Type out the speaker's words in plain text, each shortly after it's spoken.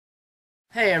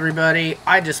Hey everybody,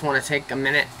 I just want to take a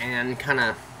minute and kind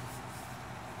of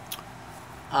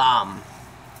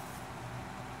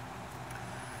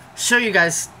show you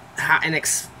guys how and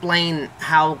explain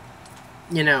how,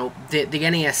 you know, the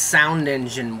NES sound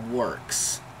engine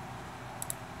works.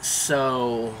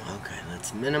 So, okay,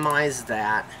 let's minimize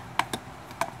that.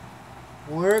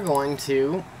 We're going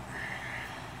to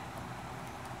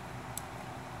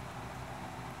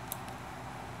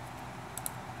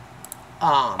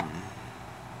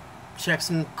check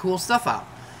some cool stuff out.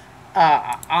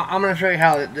 I'm going to show you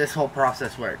how this whole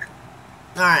process works.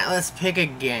 Alright, let's pick a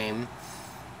game.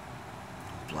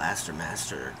 Blaster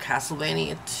Master,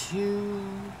 Castlevania 2.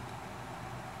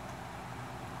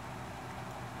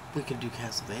 We could do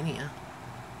Castlevania.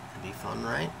 That'd be fun,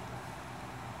 right?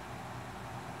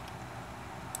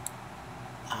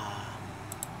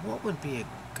 What would be a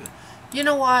good... You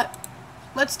know what?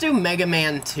 Let's do Mega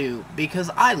Man 2, because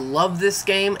I love this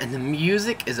game, and the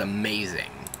music is amazing.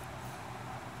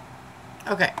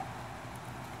 Okay.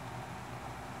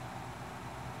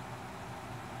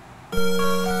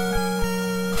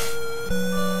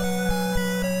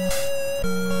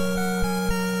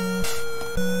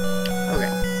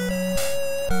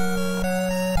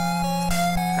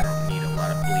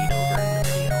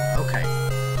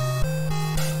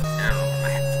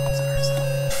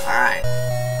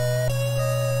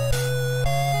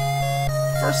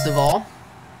 First of all,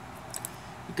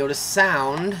 you go to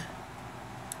sound.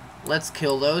 Let's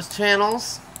kill those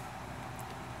channels.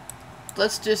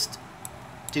 Let's just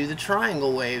do the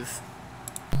triangle wave.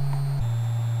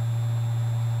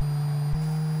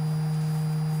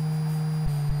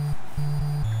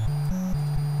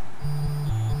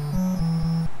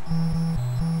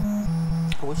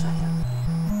 I wish I had.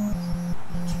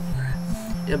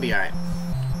 It'll be alright.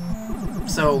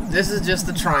 So, this is just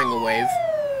the triangle wave.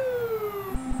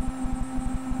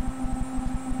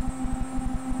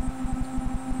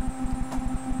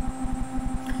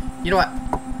 You know what?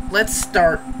 Let's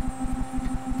start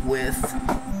with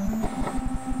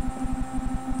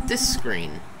this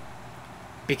screen,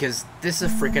 because this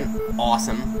is a freaking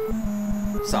awesome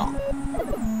song.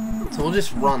 So we'll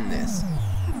just run this.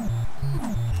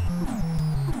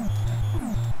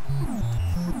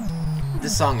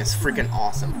 This song is freaking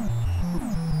awesome.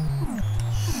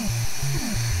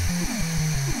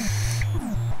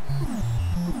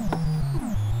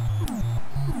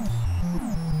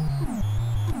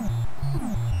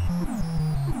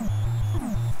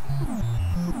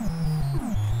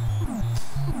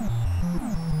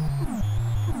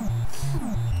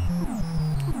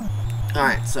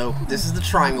 Alright, so this is the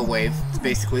triangle wave. It's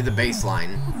basically the bass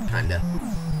line, kinda.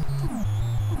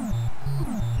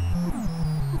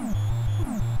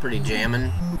 Pretty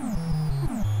jammin'.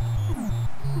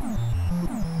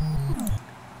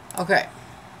 Okay.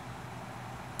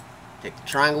 Take the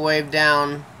triangle wave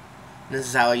down. This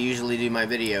is how I usually do my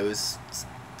videos.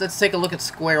 Let's take a look at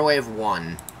square wave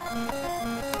 1.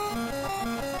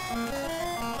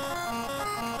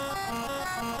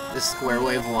 This is square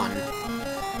wave 1.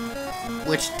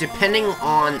 Which, depending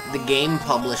on the game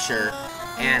publisher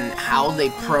and how they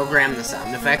program the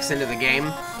sound effects into the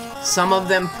game, some of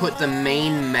them put the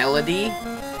main melody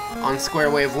on square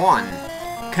wave 1.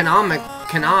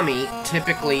 Konami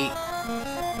typically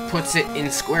puts it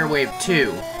in square wave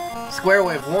 2. Square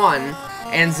wave 1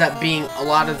 ends up being a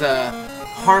lot of the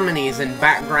harmonies and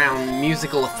background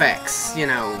musical effects, you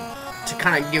know, to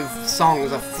kind of give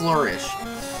songs a flourish.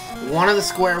 One of the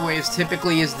square waves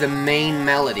typically is the main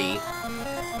melody,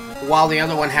 while the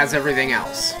other one has everything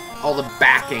else. All the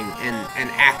backing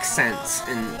and accents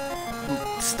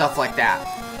and stuff like that.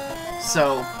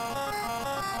 So,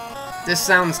 this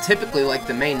sounds typically like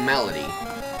the main melody,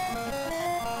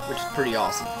 which is pretty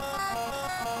awesome.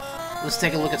 Let's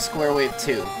take a look at square wave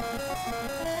 2.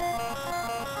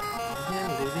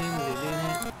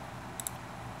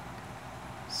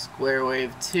 Square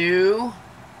wave 2.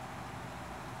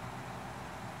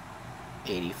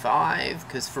 85,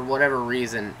 because for whatever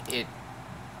reason it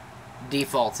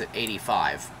defaults at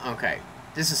 85. Okay,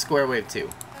 this is square wave 2.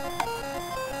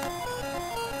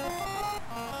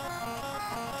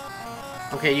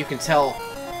 Okay, you can tell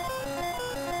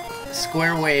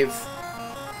square wave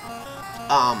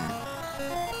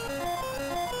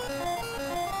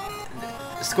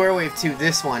square wave 2,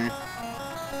 this one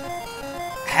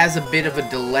has a bit of a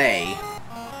delay.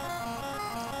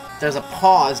 There's a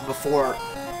pause before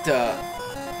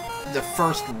the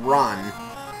first run,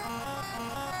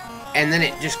 and then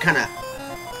it just kind of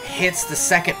hits the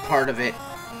second part of it.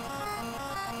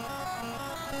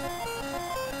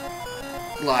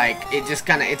 Like, it just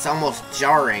kind of, it's almost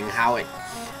jarring how it,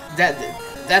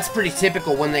 that's pretty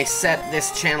typical when they set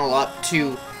this channel up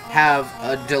to have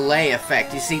a delay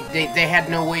effect. You see, they had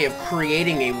no way of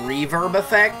creating a reverb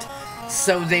effect,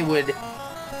 so they would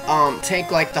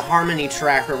take like the harmony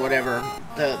track or whatever,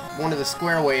 one of the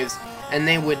square waves, and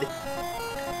they would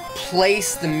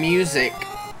place the music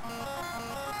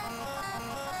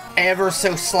ever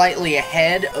so slightly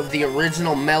ahead of the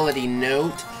original melody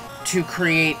note to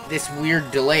create this weird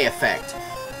delay effect.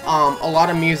 A lot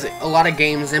of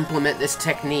games implement this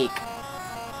technique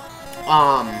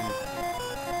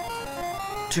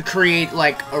to create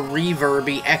like a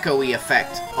reverby, echoey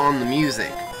effect on the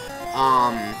music.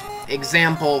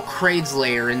 Example,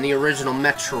 Kraidslayer in the original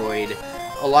Metroid.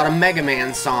 A lot of Mega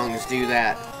Man songs do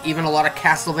that. Even a lot of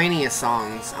Castlevania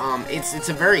songs. It's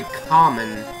a very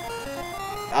common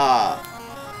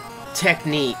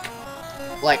technique.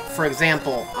 Like, for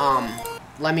example,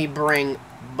 let me bring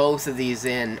both of these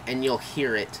in and you'll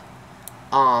hear it.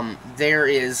 There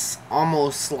is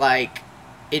almost like,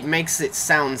 it makes it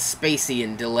sound spacey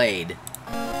and delayed.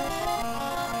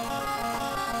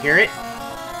 Hear it?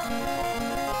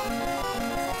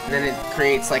 And then it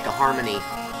creates like a harmony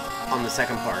on the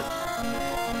second part.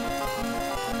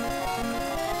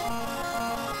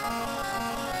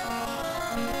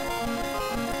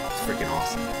 It's freaking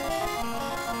awesome.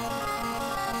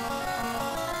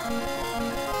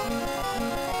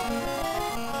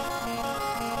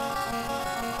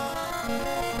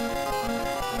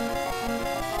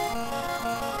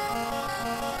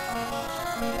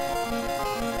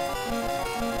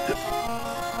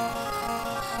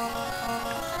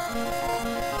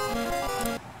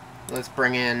 Let's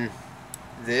bring in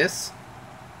this.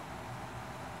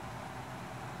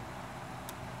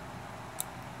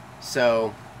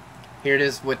 So here it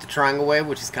is with the triangle wave,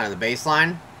 which is kind of the bass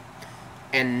line,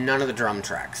 and none of the drum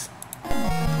tracks.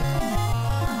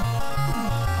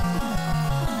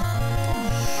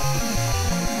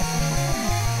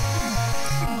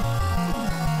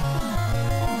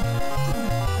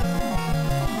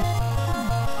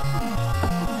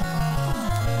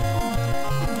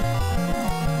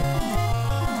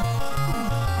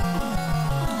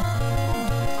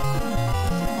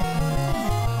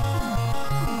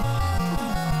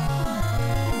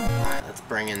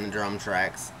 Bring in the drum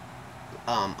tracks.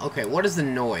 Okay, what is the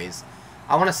noise?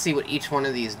 I want to see what each one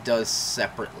of these does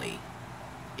separately.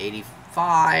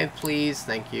 85, please.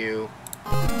 Thank you.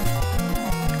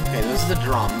 Okay, those are the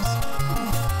drums.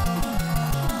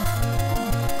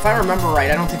 If I remember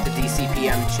right, I don't think the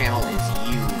DCPM channel is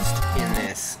used in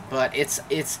this, but it's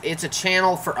a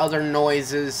channel for other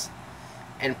noises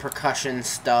and percussion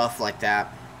stuff like that.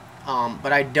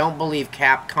 But I don't believe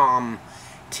Capcom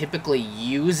typically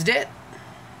used it.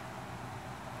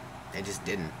 They just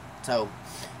didn't. So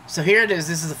here it is.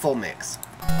 This is a full mix.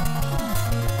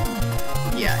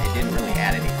 Yeah, it didn't really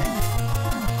add anything.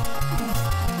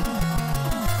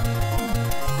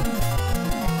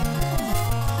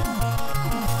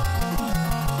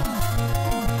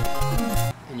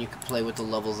 And you can play with the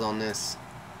levels on this.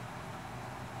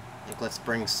 Like, let's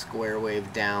bring Square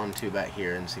Wave down to about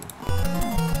here and see.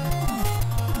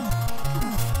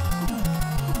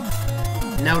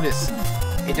 Notice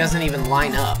it doesn't even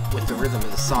line up with the rhythm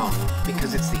of the song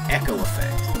because it's the echo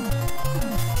effect.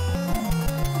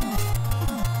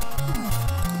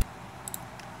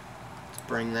 Let's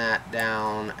bring that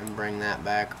down and bring that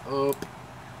back up.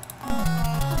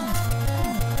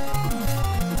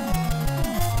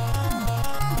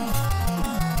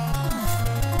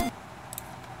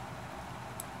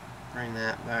 Bring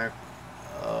that back.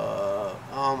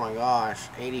 Oh my gosh,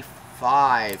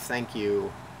 85. Thank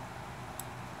you.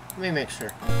 Let me make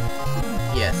sure.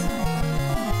 Yes.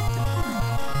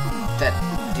 That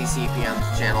DCPM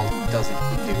channel doesn't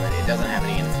do it. It doesn't have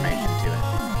any information to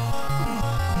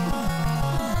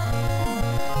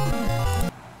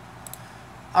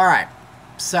it. Alright.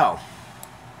 So.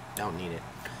 Don't need it.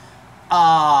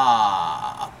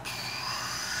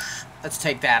 Let's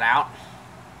take that out.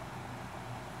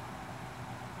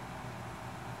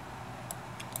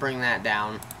 Bring that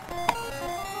down.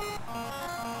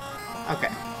 Okay.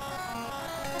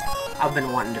 I've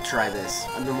been wanting to try this.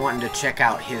 I've been wanting to check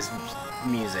out his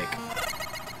music.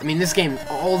 I mean, this game,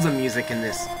 all the music in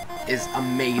this is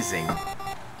amazing.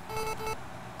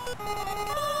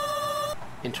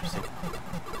 Interesting.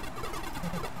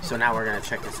 So now we're gonna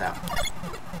check this out.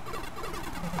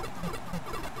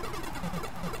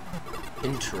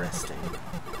 Interesting.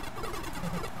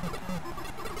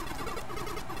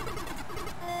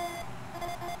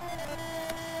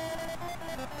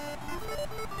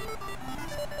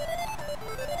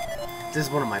 This is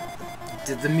one of my...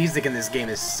 The music in this game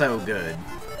is so good.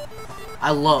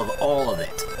 I love all of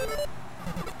it.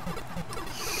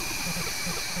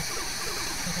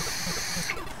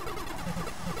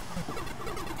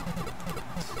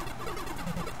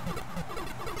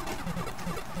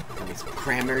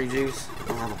 cranberry juice. I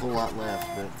don't have a whole lot left,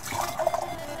 but...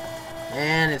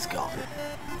 And it's gone.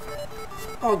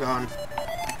 Oh, gone.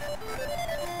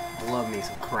 I love me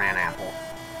some cran apple.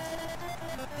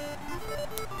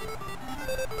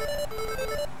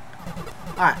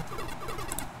 Alright.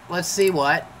 Let's see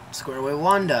what Square Wave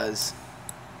 1 does.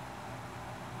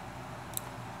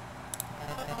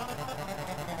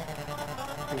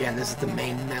 Again, this is the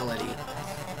main melody.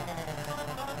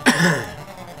 I'm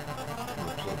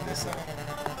gonna plug this up.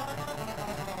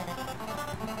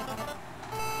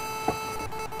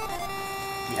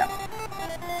 Yep.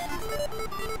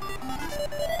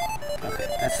 Okay,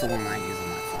 that's the one I use on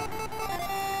my phone.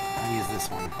 I'll use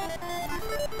this one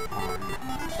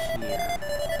on here.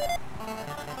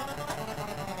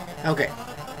 Okay.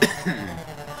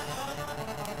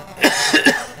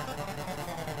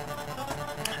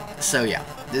 So yeah,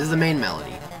 this is the main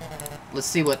melody. Let's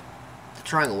see what the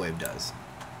triangle wave does.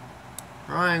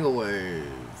 Triangle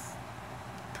wave.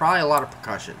 Probably a lot of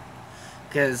percussion.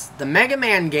 Because the Mega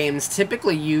Man games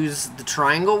typically use the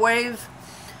triangle wave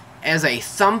as a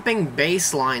thumping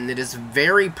bass line that is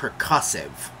very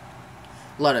percussive.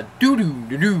 A lot of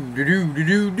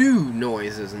doo-doo-doo-doo-doo-doo-doo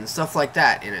noises and stuff like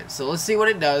that in it. So let's see what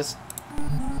it does.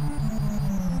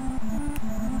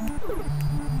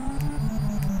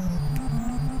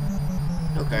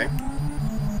 Okay.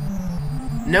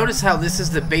 Notice how this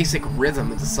is the basic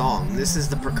rhythm of the song. This is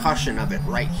the percussion of it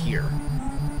right here.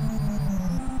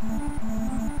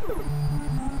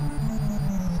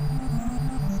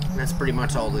 That's pretty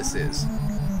much all this is.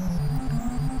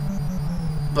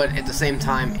 But at the same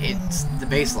time, it's the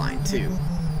bass line too.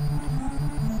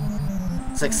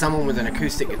 It's like someone with an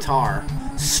acoustic guitar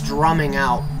strumming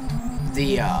out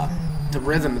the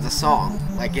rhythm of the song,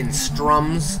 like in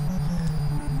strums.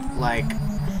 Like,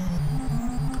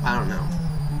 I don't know.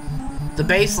 The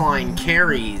bass line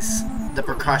carries the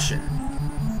percussion.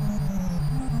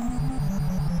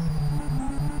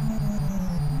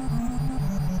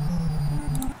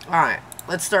 Alright,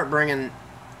 let's start bringing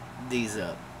these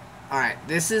up. Alright,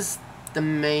 this is the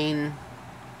main...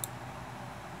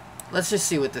 Let's just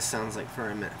see what this sounds like for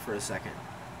a minute, for a second.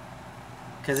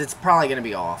 Because it's probably going to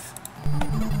be off.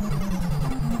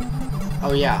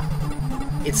 Oh yeah,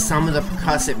 it's some of the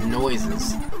percussive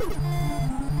noises.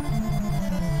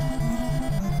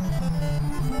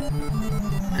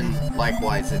 And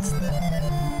likewise, it's...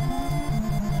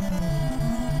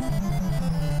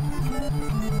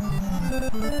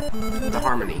 the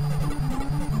harmony.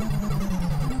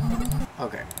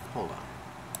 Okay, hold on.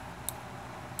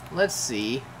 Let's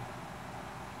see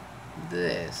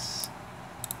this.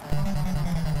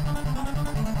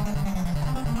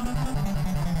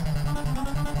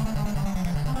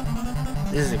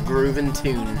 This is a groovin'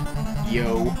 tune,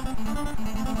 yo.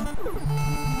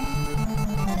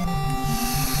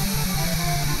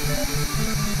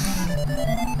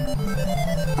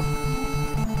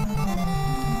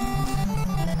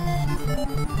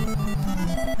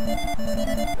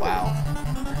 Wow,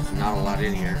 there's not a lot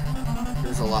in here.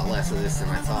 There's a lot less of this than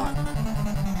I thought.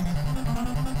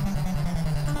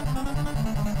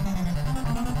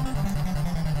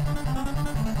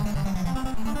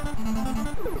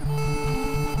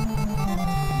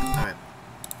 Alright.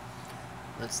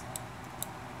 Let's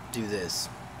do this.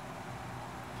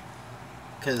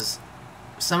 Because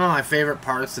some of my favorite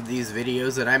parts of these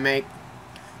videos that I make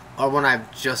are when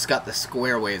I've just got the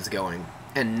square waves going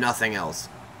and nothing else.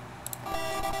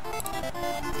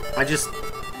 I just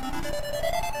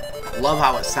love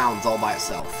how it sounds all by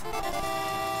itself.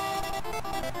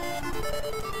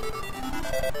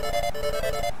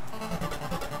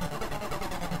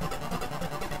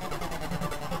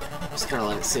 Just kind of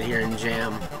let it sit here and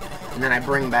jam. And then I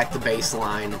bring back the bass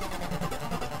line.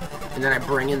 And then I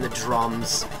bring in the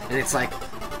drums. And it's like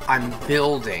I'm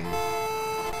building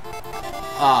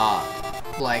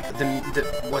like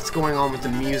what's going on with the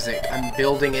music. I'm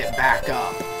building it back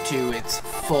up to its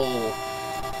full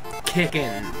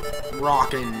kickin',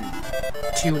 rockin'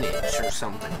 tunage or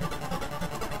something.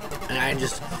 And I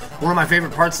just, one of my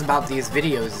favorite parts about these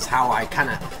videos is how I kind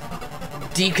of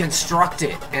deconstruct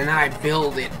it and then I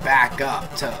build it back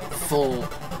up to full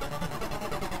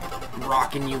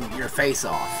rocking your face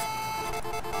off.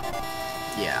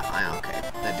 Yeah, okay,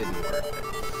 that didn't work.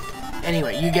 But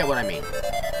anyway, you get what I mean.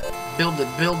 Build it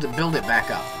back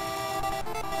up.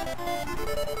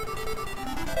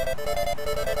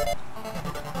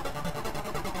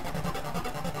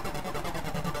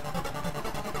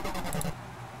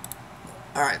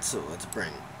 Alright, so let's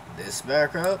bring this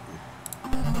back up.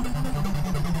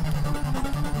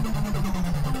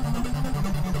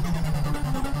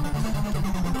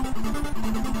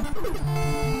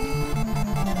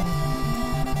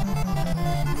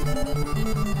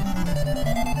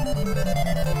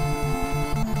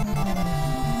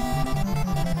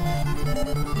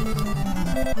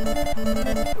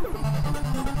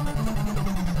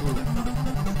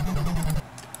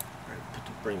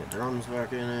 Bring the drums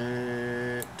back in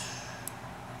it.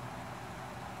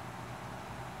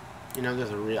 You know,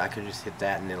 there's a I could just hit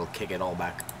that and it'll kick it all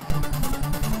back.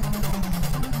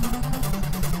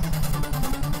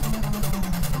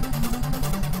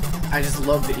 I just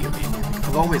love video game music.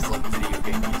 I've always loved video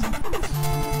game music.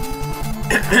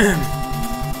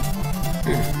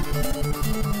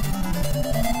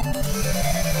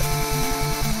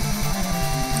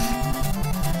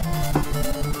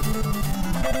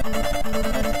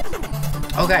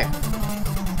 Okay.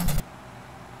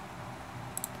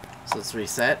 So let's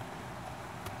reset.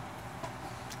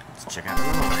 Let's check out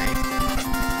another one.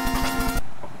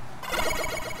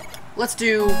 Let's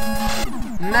do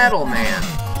Metal Man.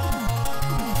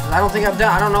 I don't think I've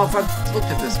done. I don't know if I've looked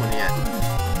at this one yet.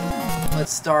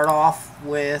 Let's start off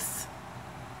with.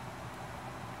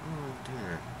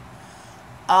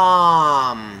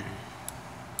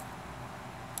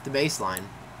 The bass line.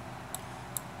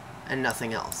 And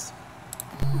nothing else.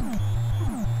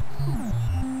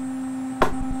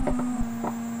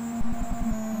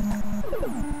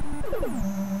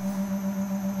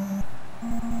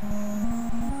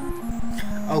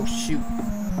 Oh shoot,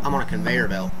 I'm on a conveyor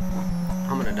belt.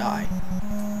 I'm gonna die.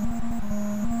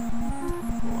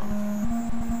 Hold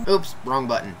on. Oops, wrong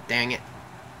button. Dang it.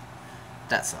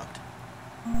 That sucked.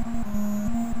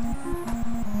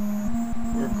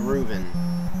 We're grooving.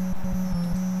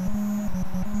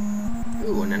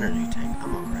 Ooh, an energy tank.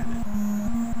 I'm gonna grab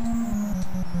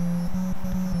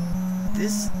it.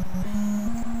 This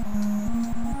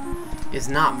is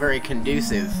not very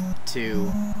conducive to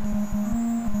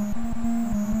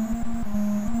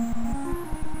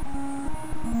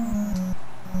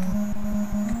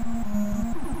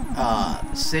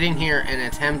sitting here and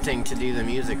attempting to do the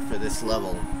music for this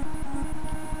level,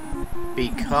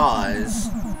 because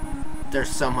there's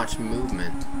so much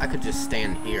movement. I could just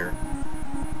stand here,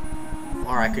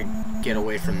 or I could get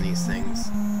away from these things,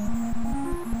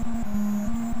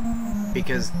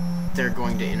 because they're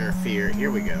going to interfere. Here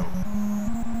we go.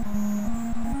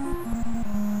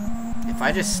 If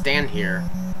I just stand here,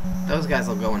 those guys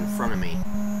will go in front of me.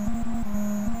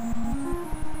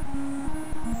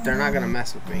 They're not gonna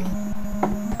mess with me.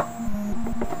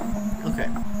 Okay.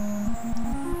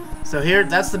 So here,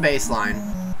 that's the bass line.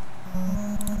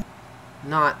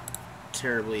 Not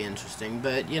terribly interesting,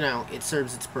 but, you know, it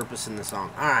serves its purpose in the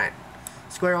song. Alright.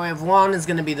 Square Wave 1 is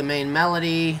gonna be the main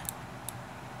melody.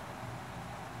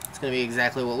 It's gonna be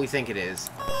exactly what we think it is.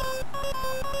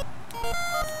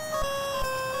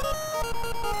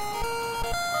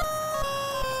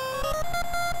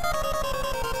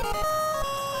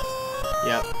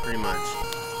 Yep, pretty much.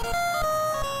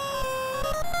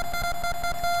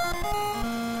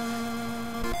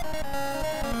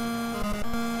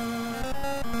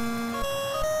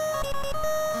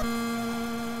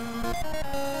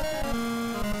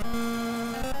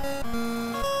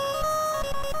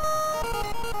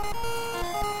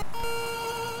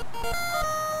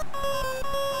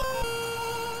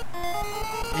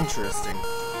 Interesting.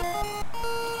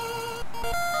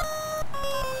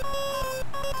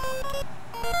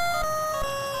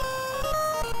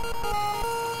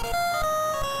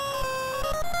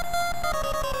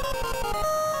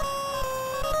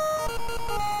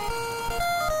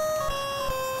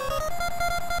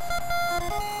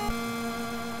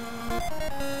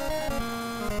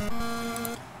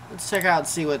 Let's check out and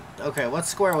see what... Okay, what's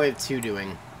Square Wave 2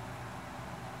 doing?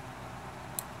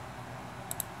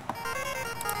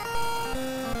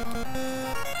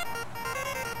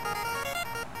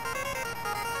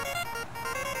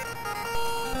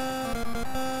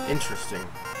 Interesting.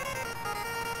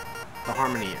 The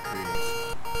harmony it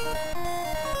creates.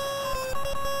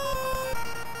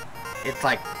 It's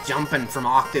like jumping from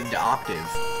octave to octave.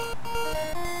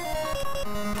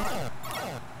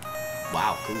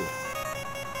 Wow, cool.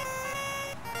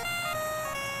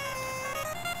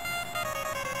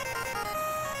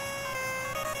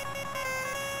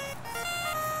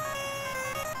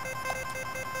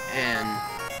 And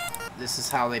this is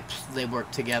how they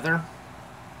work together.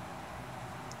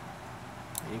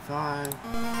 85.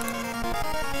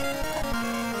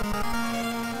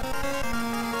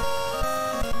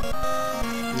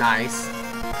 Nice.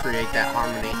 Create that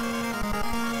harmony.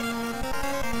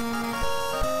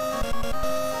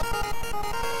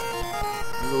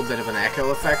 A little bit of an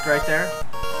echo effect right there.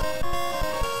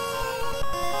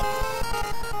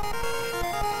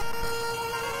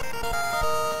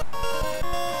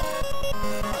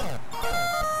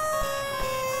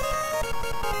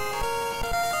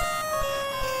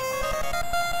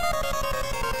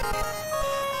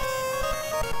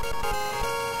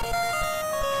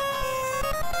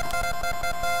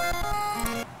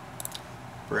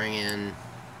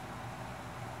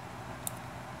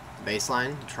 bass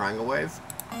line, the triangle wave.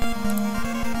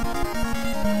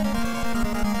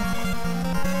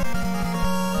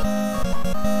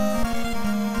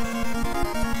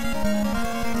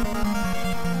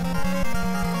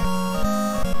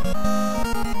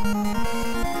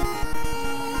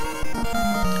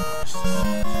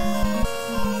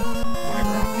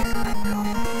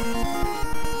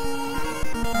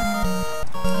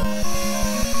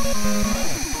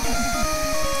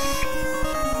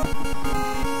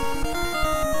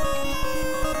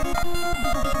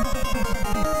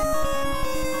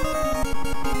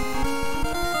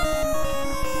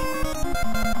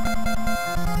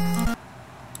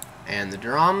 And the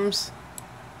drums.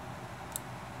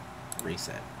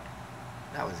 Reset.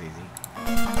 That was easy.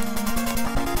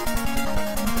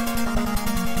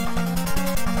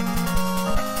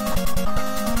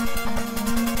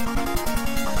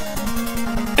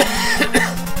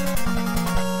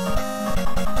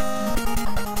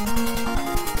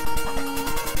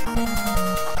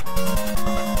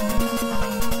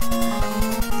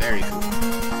 Very cool.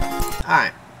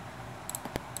 Alright.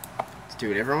 Let's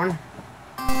do it, everyone.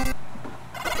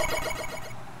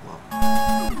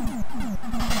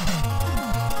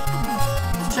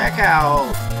 Check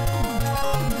out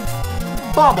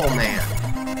Bubble Man.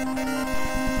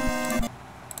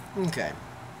 Okay.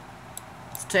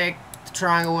 Let's take the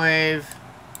triangle wave.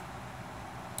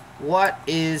 What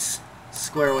is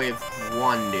square wave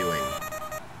 1 doing?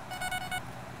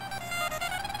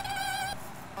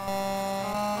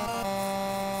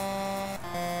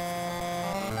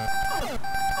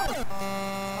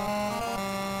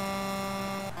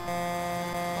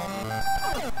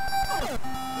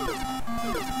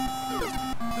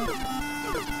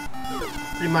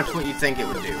 Pretty much what you think it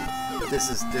would do.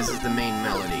 This is the main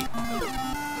melody.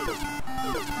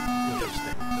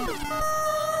 Interesting.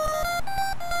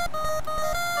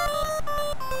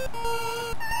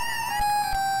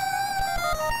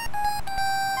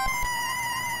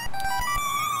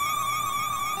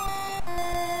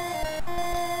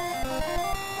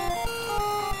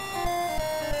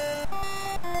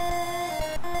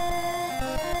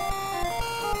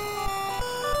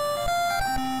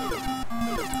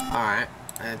 Alright,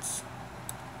 let's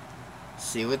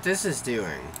see what this is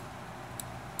doing.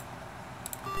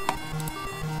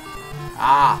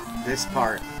 Ah, this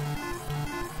part.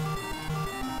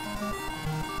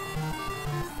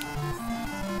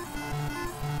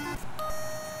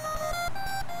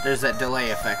 There's that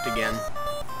delay effect again.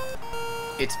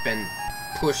 It's been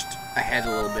pushed ahead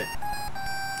a little bit.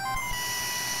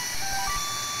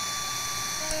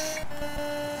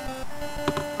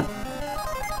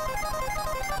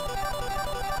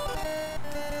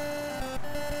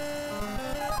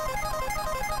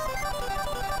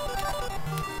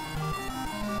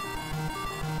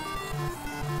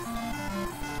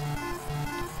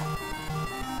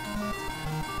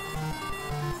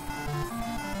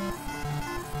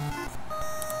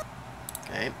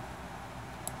 Okay.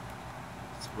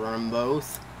 Let's run them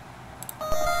both.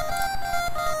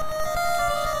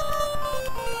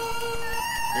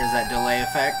 There's that delay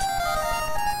effect.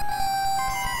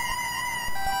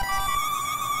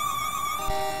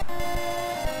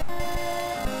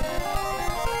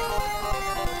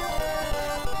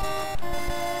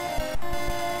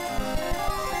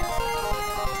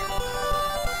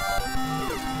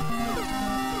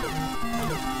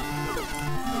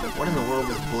 What in the world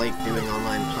is Blake doing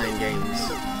online playing games?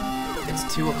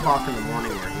 It's 2 o'clock in the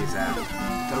morning where he's at.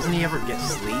 Doesn't he ever get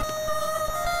sleep?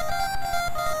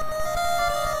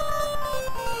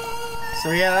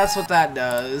 So yeah, that's what that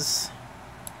does.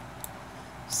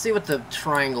 Let's see what the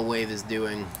triangle wave is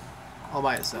doing all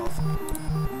by itself.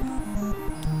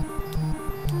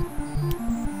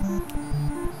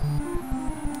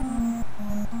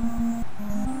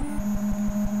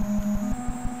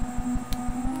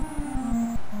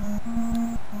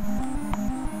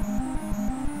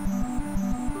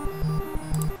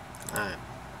 Alright.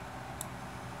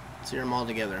 Let's hear them all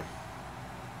together.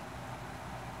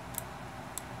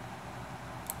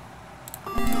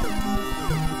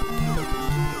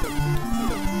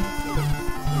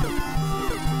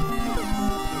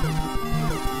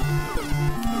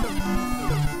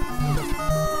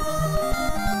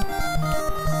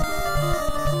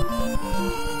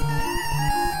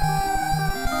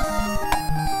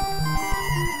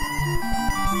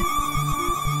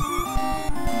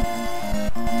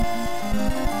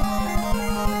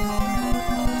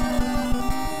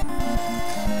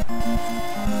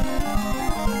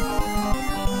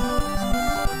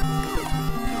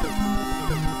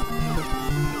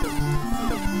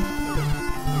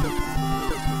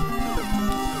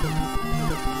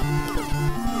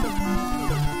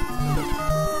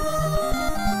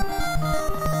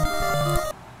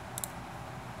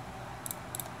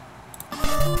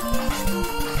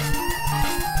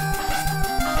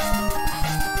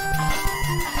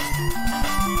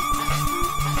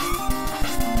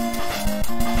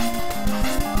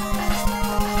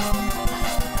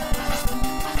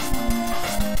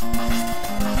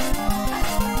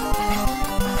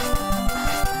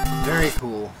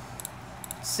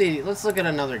 see. Let's look at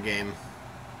another game.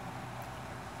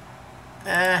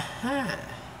 Uh-huh.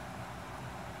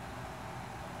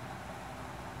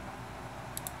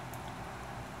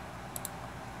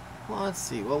 Well, let's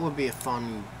see. What would be a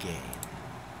fun game?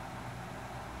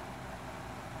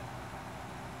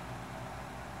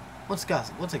 What's a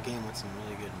game with some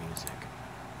really good music?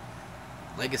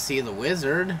 Legacy of the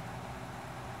Wizard.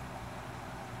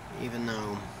 Even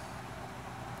though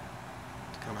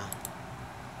it's kind of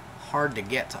hard to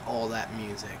get to all that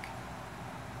music.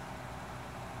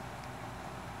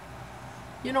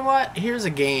 You know what? Here's a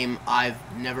game I've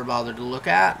never bothered to look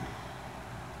at.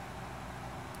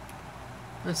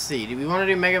 Let's see. Do we want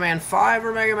to do Mega Man 5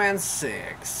 or Mega Man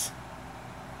 6?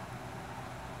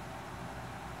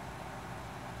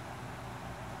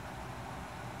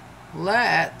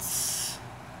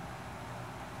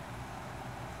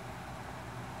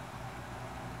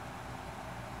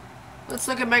 Let's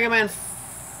look at Mega Man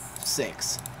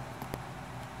 6.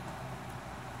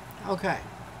 Okay.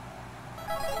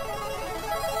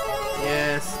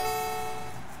 Yes.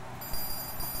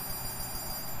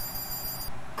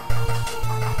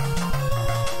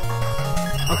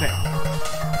 Okay.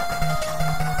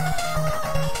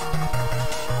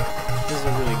 This is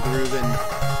a really grooving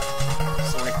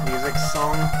Sonic music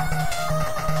song.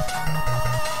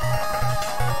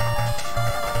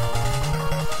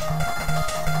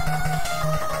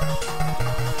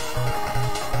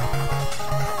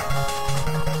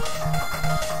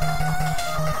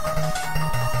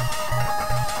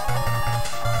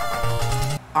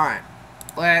 Alright,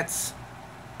 let's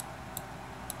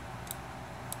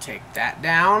take that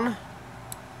down.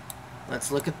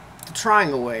 Let's look at the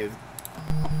triangle wave.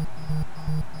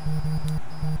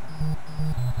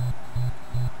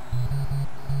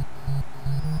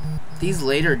 These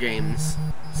later games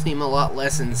seem a lot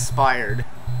less inspired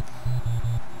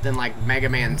than like Mega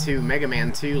Man 2. Mega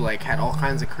Man 2 like had all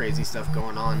kinds of crazy stuff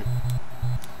going on.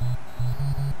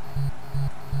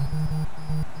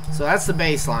 So that's the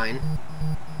bass line.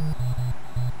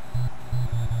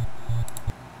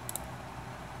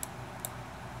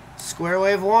 Square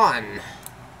Wave 1.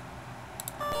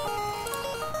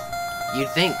 You'd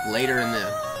think later in the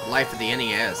life of the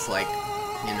NES, like,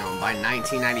 you know, by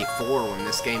 1994 when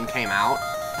this game came out,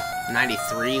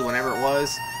 93, whenever it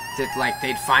was, that like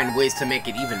they'd find ways to make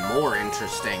it even more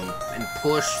interesting and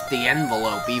push the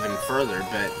envelope even further,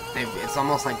 but it's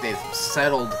almost like they've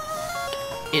settled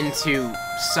into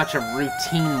such a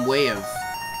routine way of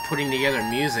putting together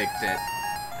music that,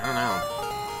 I don't know.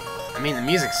 I mean, the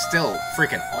music's still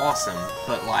freaking awesome,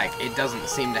 but like, it doesn't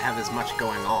seem to have as much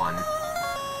going on.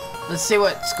 Let's see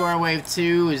what Square Wave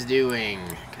 2 is doing,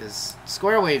 because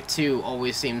Square Wave 2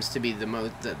 always seems to be the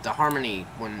most, the harmony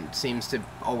one seems to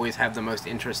always have the most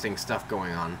interesting stuff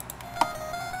going on.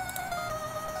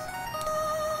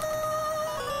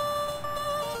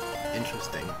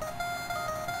 Interesting.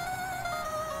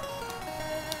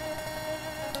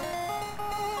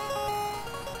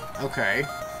 Okay,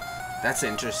 that's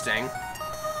interesting.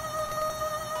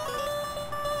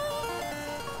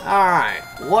 Alright,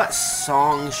 what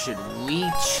song should we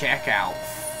check out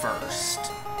first?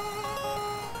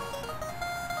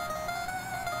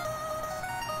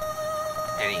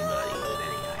 Anybody with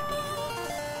any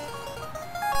ideas?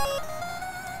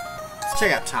 Let's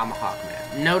check out Tomahawk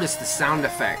Man. Notice the sound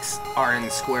effects are in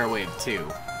Square Wave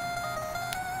 2.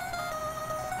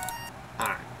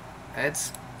 Alright,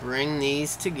 let's bring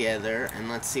these together and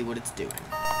let's see what it's doing.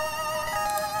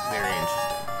 Very interesting.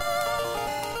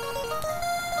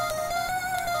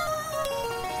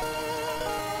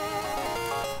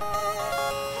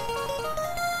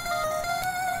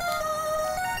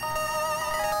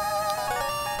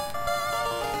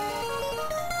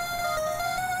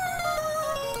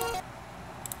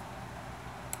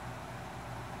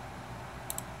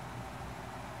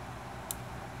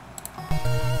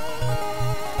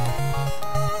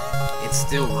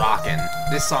 Still rocking.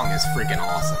 This song is freaking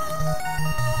awesome.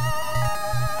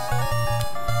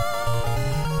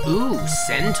 Ooh,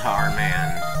 Centaur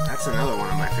Man. That's another one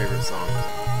of my favorite songs.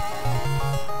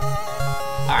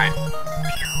 Alright.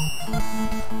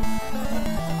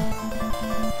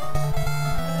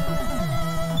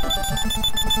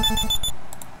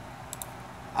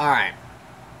 Alright.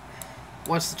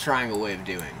 What's the triangle wave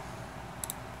doing?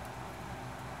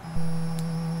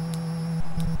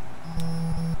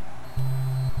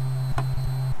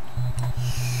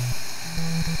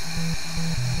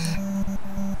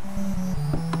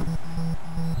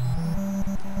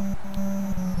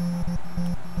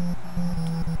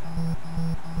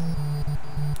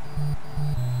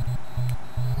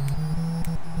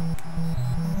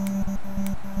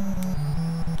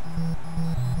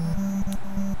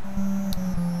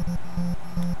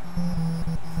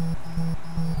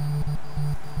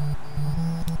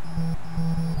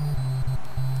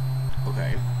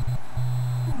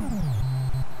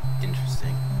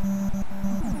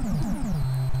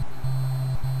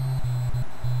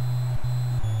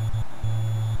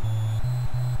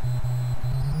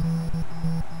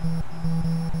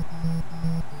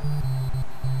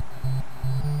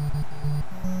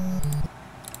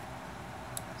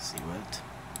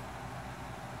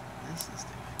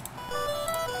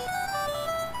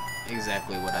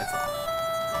 exactly what I thought.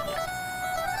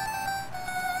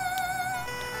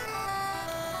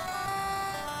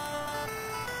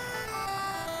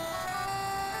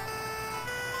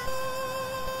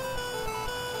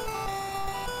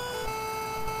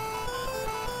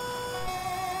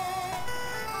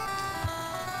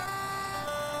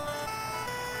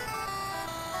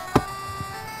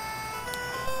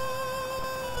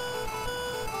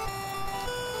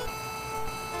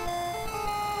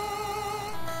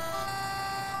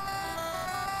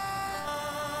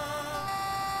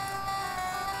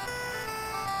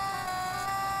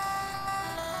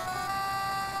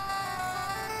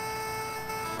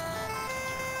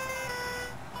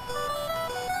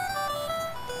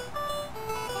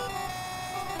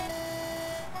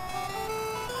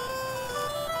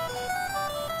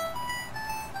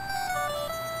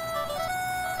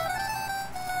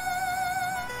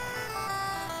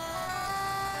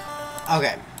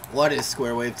 Okay, what is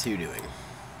Square Wave 2 doing?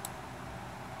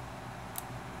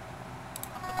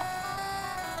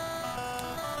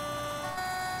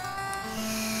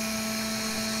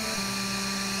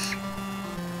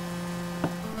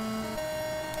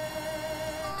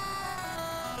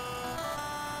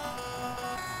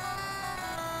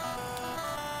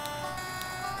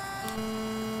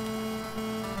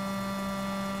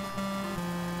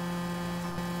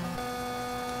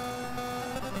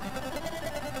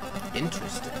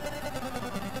 Interesting.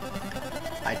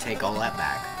 I take all that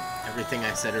back. Everything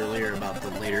I said earlier about the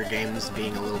later games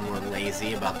being a little more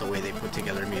lazy about the way they put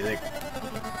together music,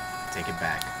 take it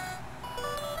back.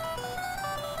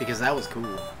 Because that was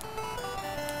cool.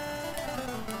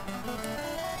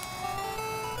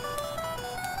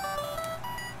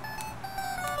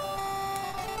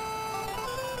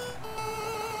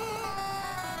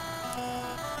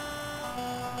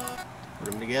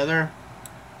 Put them together.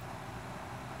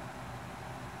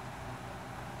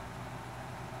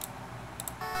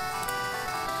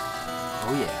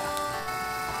 Oh yeah.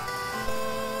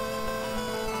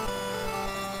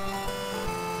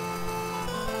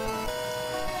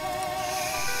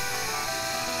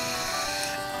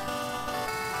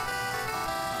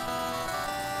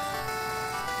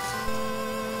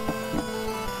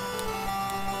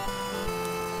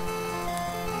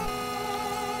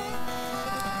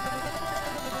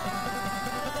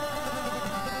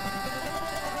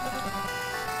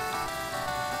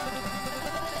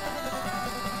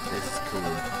 This is cool.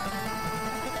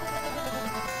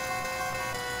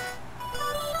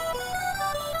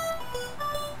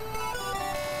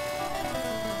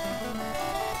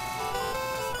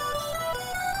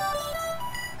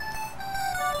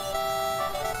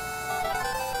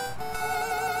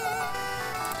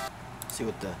 See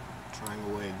what the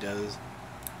triangle wave does.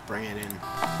 Bring it in.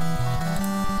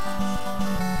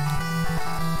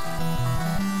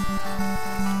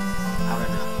 Out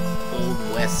in a old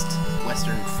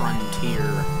western frontier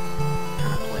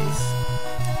kind of place.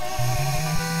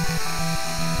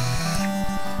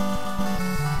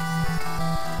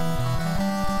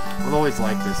 I've always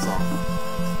liked this song.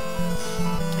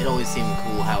 It always seemed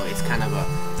cool how it's kind of a,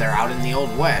 they're out in the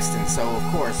old west, and so of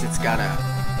course it's got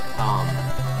a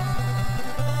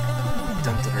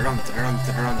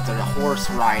horse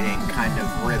riding kind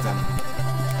of rhythm.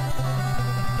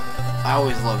 I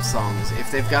always love songs.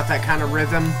 If they've got that kind of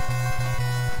rhythm,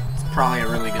 it's probably a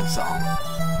really good song.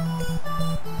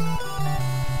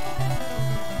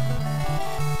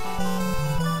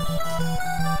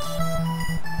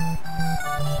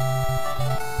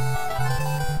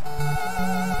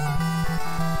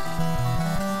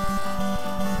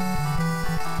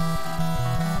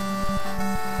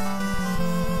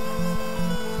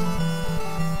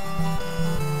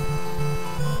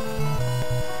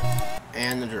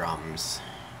 And the drums.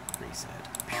 Reset.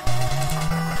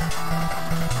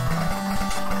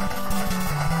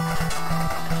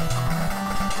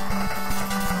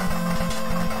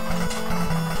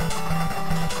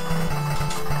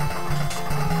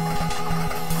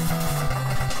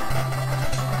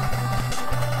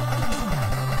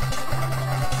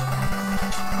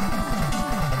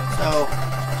 So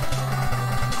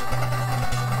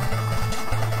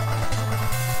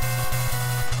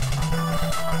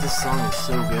this song is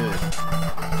so good.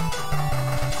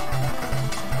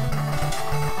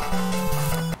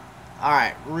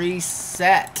 Alright,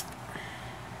 reset.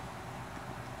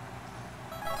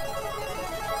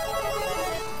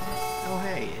 Oh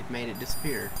hey, it made it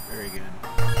disappear. Very good.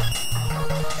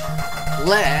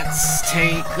 Let's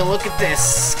take a look at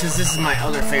this, because this is my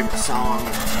other favorite song.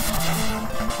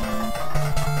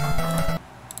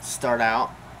 Start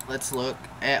out. Let's look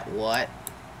at what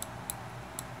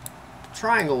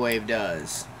Triangle Wave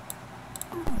does.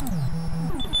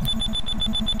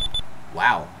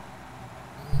 Wow.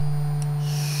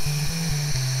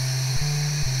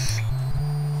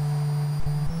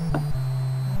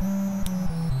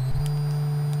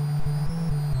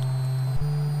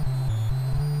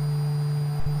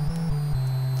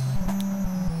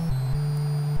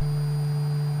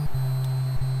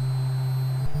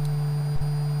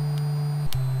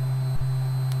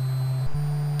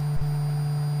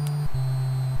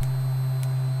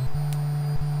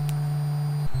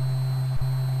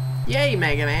 Yay,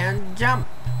 Mega Man! Jump!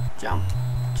 Jump!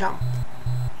 Jump!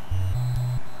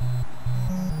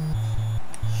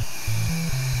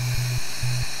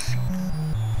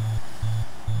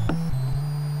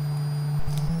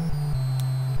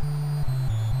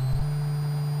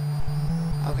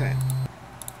 Okay.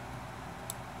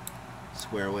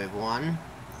 Square Wave 1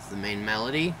 is the main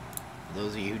melody. For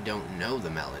those of you who don't know the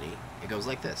melody, it goes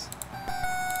like this.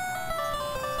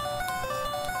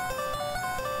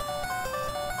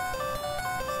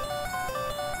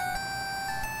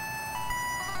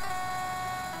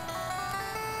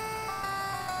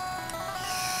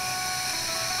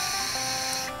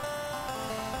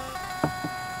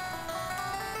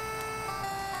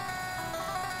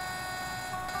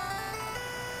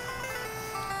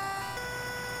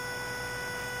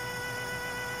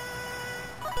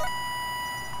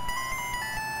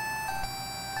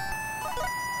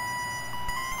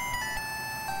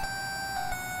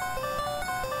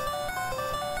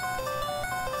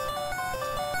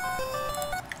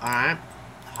 Alright,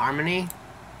 harmony.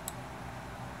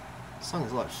 This song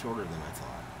is a lot shorter than I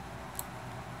thought.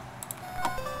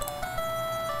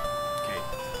 Okay.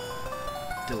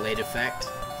 Delayed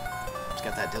effect. It's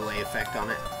got that delay effect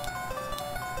on it.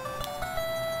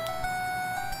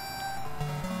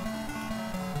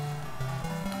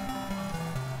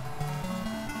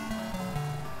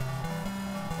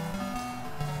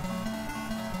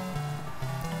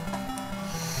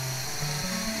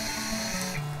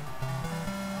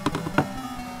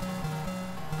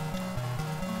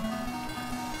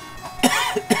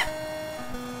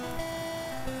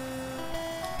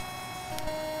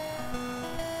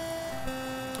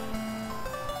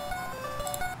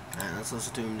 Let's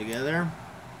listen to them together.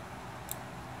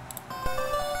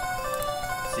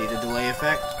 See the delay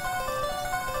effect?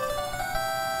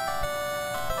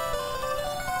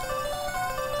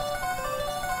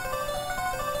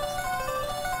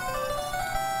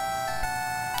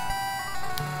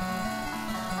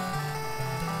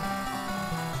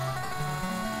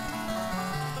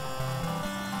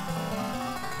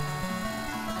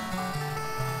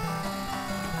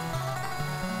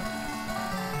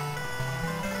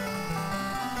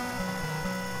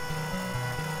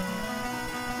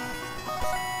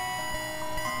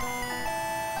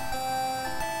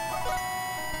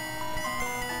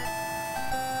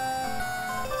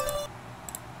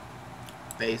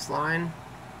 Baseline,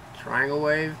 triangle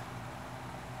wave.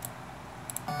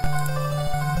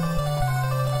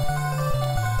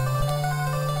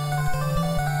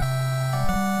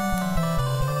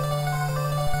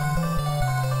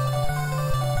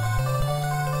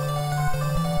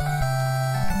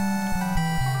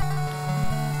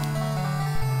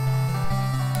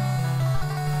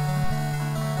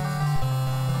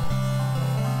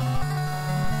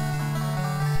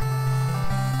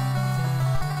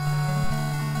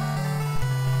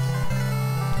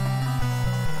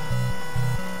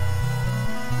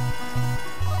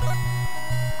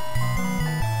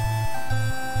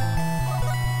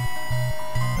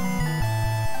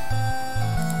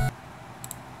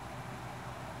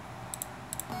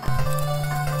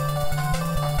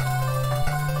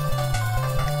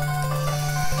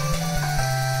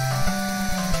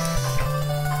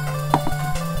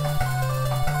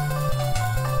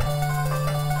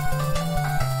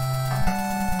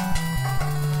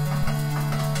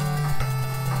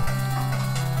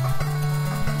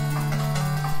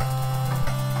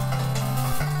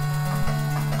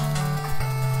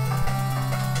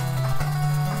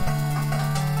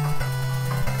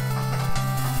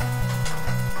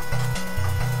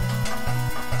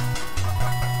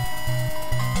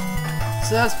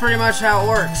 So that's pretty much how it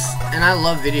works. And I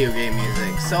love video game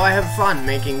music, so I have fun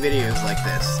making videos like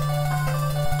this.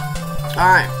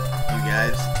 Alright, you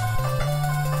guys.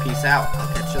 Peace out.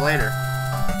 I'll catch you later.